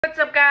What's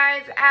up,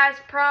 guys? As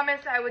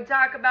promised, I would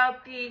talk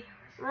about the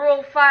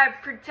Rule 5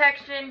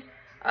 protection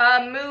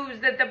moves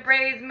that the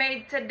Braves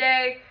made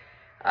today.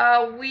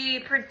 We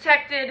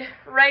protected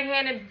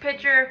right-handed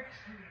pitcher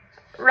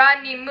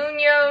Rodney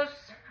Munoz,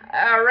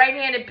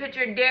 right-handed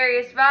pitcher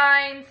Darius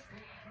Vines.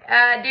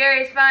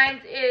 Darius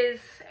Vines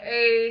is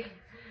a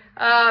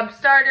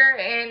starter,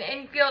 and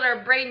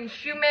infielder Braden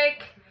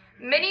Shoemake.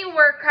 Many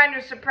were kind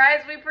of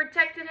surprised we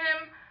protected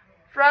him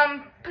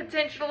from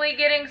potentially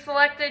getting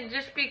selected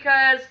just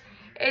because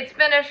it's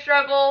been a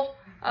struggle.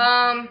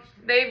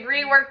 They've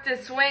reworked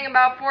his swing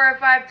about 4 or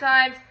 5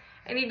 times,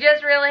 and he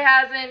just really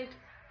hasn't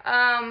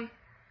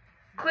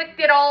clicked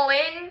it all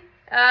in,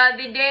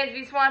 the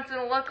Dansby Swanson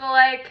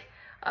lookalike.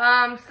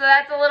 So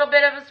that's a little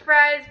bit of a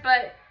surprise,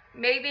 but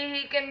maybe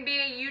he can be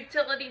a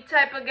utility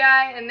type of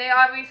guy, and they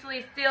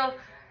obviously still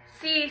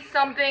see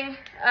something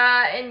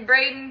in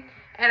Braden,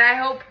 and I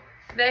hope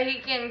that he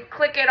can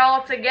click it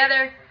all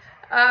together.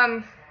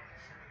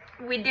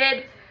 We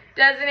did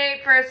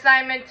designate for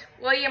assignment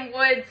William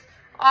Woods,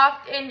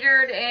 oft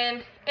injured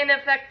and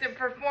ineffective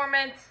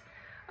performance.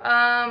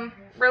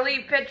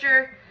 Relief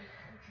pitcher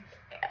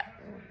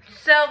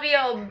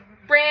Silvino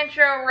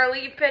Bracho,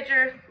 relief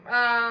pitcher,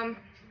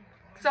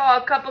 saw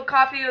a cup of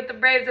coffee with the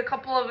Braves, a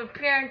couple of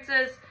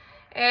appearances,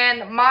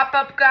 and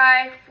mop-up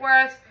guy for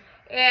us.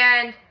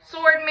 And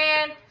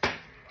swordman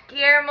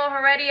Guillermo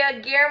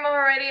Heredia. Guillermo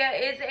Heredia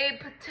is a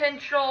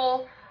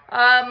potential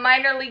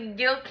minor league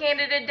deal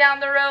candidate down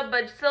the road,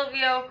 but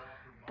Silvino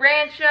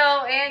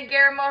Bracho and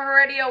Guillermo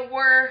Heredia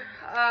were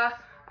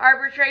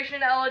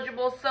arbitration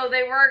eligible, so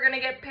they were going to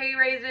get pay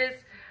raises.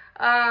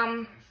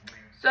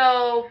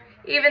 So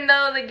even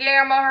though the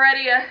Guillermo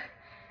Heredia,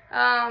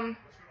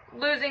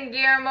 losing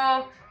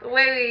Guillermo the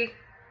way we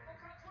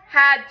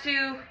had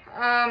to,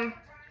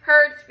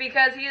 hurts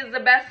because he is the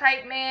best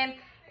hype man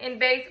in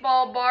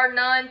baseball, bar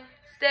none.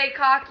 Stay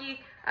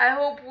cocky. I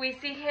hope we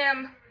see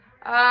him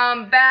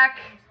back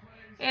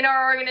in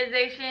our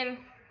organization,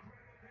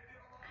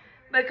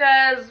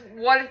 because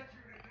what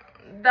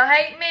the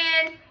hype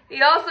man,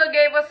 he also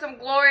gave us some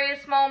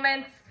glorious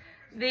moments.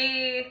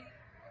 The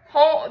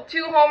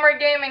 2-homer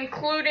game,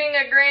 including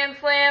a grand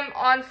slam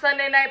on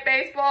Sunday Night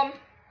Baseball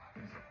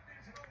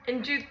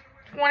in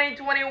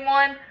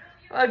 2021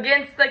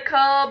 against the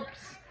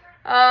Cubs.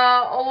 A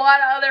lot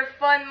of other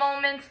fun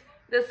moments.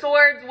 The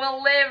swords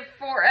will live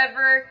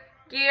forever.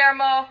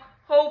 Guillermo,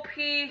 hope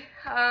he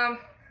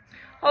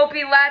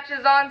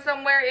latches on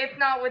somewhere, if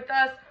not with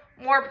us,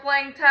 more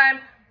playing time.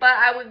 But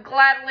I would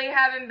gladly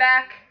have him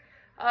back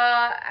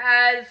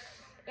as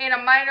in a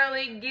minor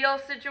league deal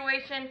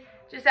situation.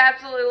 Just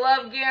absolutely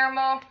love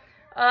Guillermo.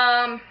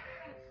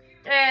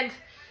 And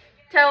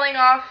telling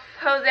off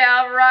Jose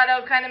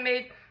Alvarado kind of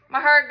made my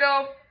heart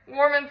go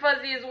warm and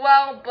fuzzy as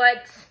well.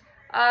 But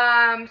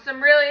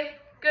some really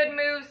good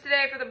moves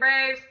today for the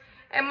Braves,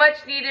 and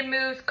much needed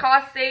moves,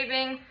 cost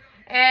saving,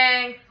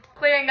 and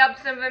clearing up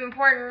some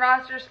important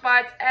roster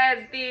spots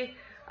as the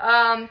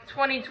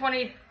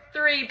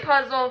 2023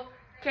 puzzle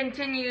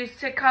continues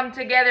to come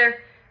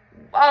together,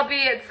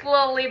 albeit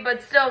slowly,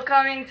 but still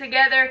coming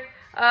together.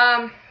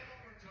 I'm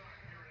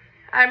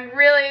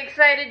really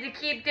excited to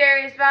keep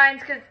Darius Vines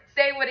because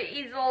they would have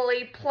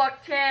easily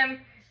plucked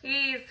him.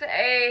 He's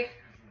a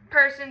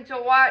person to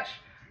watch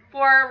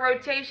for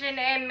rotation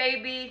and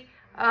maybe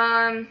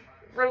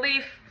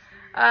relief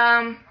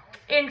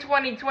in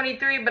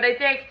 2023, but I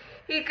think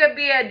he could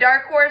be a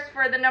dark horse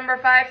for the number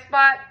 5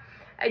 spot.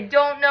 I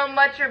don't know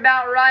much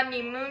about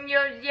Rodney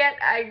Munoz yet.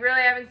 I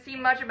really haven't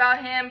seen much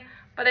about him,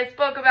 but I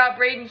spoke about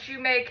Braden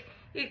Shoemake.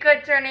 He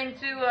could turn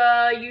into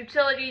a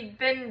utility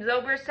Ben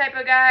Zobrist type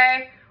of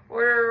guy,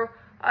 or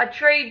a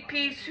trade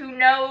piece, who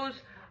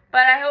knows.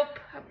 But I hope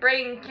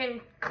Braden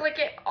can click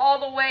it all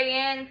the way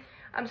in.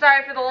 I'm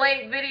sorry for the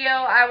late video.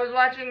 I was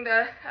watching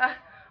the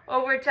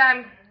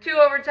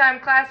 2-overtime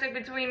classic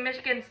between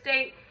Michigan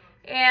State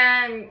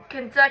and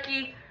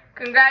Kentucky.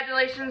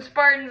 Congratulations,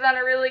 Spartans, on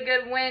a really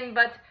good win.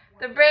 But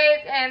the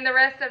Braves and the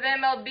rest of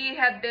MLB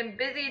have been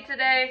busy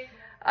today.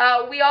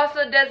 We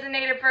also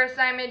designated for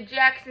assignment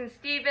Jackson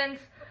Stephens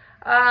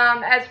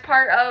as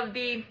part of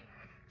the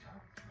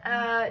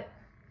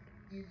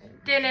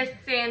Dennis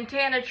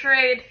Santana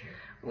trade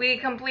we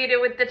completed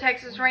with the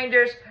Texas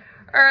Rangers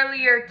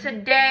earlier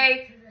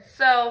today.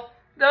 So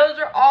those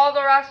are all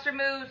the roster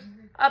moves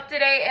up to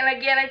date. And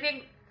again, I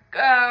think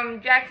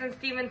Jackson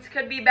Stephens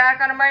could be back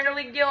on a minor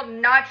league deal.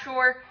 Not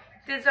sure.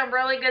 Did some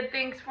really good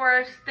things for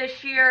us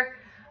this year,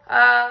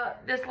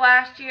 this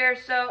last year.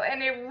 So,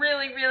 and a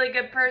really, really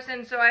good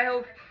person. So I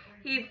hope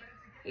he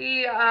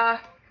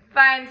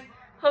finds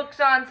hooks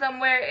on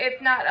somewhere,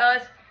 if not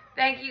us.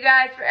 Thank you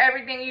guys for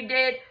everything you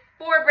did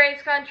for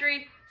Braves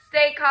country.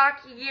 Stay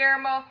cocky,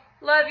 Guillermo.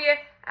 Love you.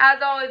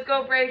 As always,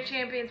 go Braves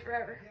champions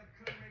forever.